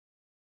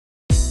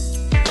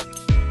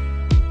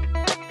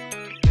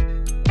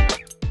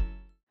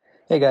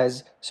Hey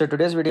guys, so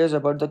today's video is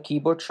about the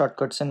keyboard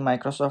shortcuts in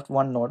Microsoft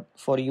OneNote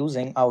for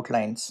using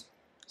outlines.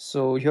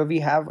 So here we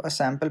have a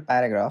sample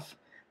paragraph,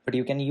 but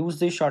you can use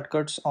these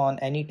shortcuts on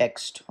any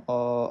text,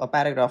 or a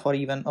paragraph, or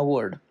even a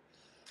word.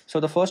 So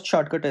the first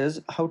shortcut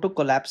is how to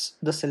collapse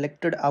the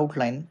selected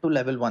outline to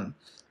level 1.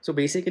 So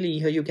basically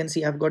here you can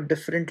see I've got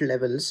different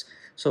levels.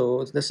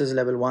 So this is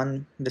level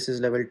 1, this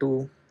is level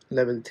 2,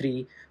 level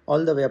 3,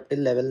 all the way up till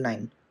level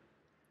 9.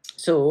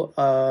 So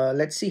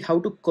let's see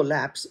how to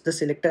collapse the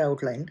selected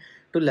outline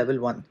to level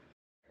 1.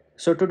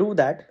 So to do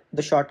that,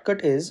 the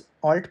shortcut is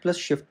Alt plus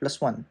Shift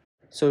plus 1.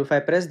 So if I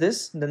press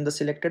this, then the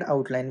selected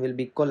outline will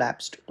be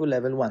collapsed to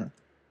level 1.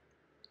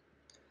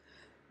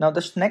 Now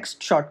the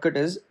next shortcut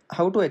is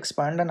how to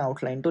expand an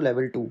outline to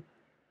level 2.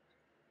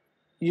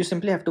 You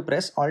simply have to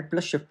press Alt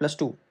plus Shift plus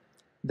 2.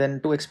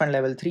 Then to expand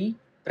level 3,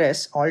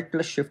 press Alt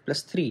plus Shift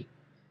plus 3.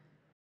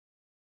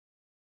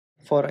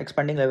 For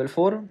expanding level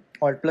 4,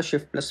 Alt plus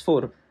Shift plus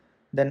 4.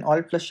 Then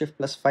Alt plus Shift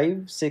plus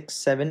 5, 6,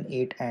 7,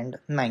 8 and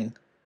 9.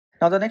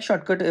 Now the next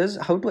shortcut is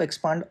how to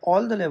expand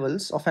all the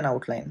levels of an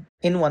outline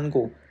in one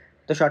go.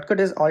 The shortcut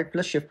is Alt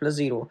plus Shift plus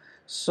 0.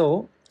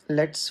 So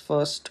let's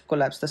first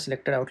collapse the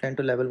selected outline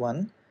to level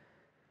 1.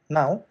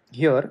 Now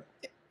here,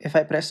 if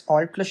I press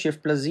Alt plus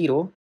Shift plus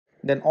 0,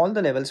 then all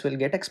the levels will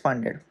get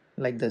expanded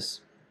like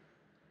this.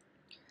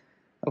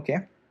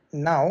 Okay,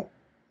 now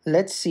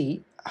let's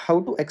see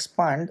how to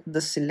expand the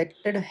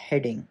selected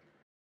heading.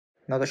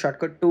 Now the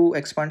shortcut to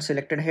expand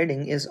selected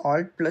heading is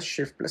Alt plus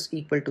Shift plus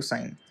equal to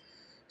sign.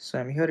 So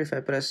I'm here. If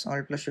I press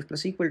Alt plus Shift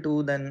plus equal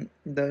to, then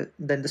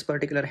this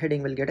particular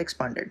heading will get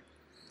expanded.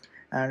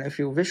 And if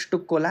you wish to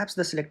collapse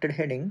the selected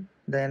heading,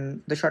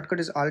 then the shortcut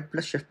is Alt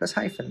plus Shift plus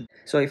hyphen.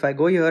 So if I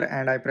go here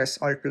and I press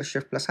Alt plus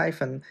Shift plus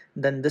hyphen,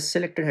 then this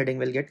selected heading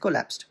will get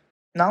collapsed.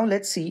 Now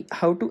let's see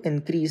how to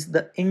increase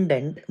the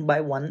indent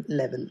by one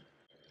level.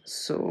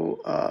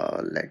 So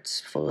let's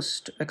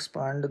first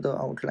expand the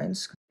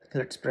outlines.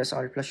 Let's press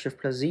Alt plus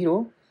Shift plus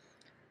 0.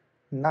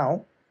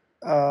 Now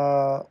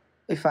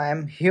if I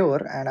am here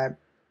and I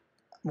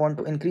want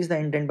to increase the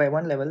indent by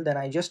one level, then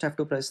I just have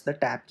to press the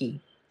tab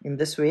key. In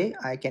this way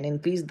I can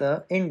increase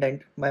the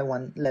indent by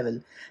one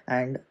level,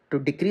 and to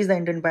decrease the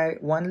indent by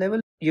one level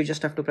you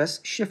just have to press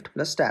Shift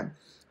plus tab.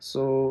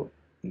 So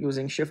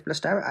using Shift plus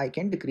tab I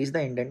can decrease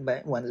the indent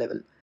by one level.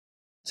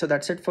 So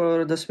that's it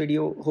for this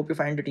video. Hope you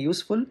find it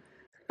useful.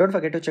 Don't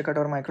forget to check out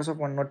our Microsoft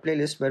OneNote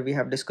playlist where we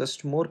have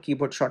discussed more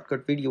keyboard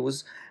shortcut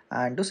videos,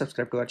 and to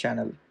subscribe to our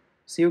channel.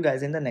 See you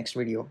guys in the next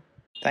video.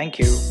 Thank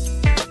you.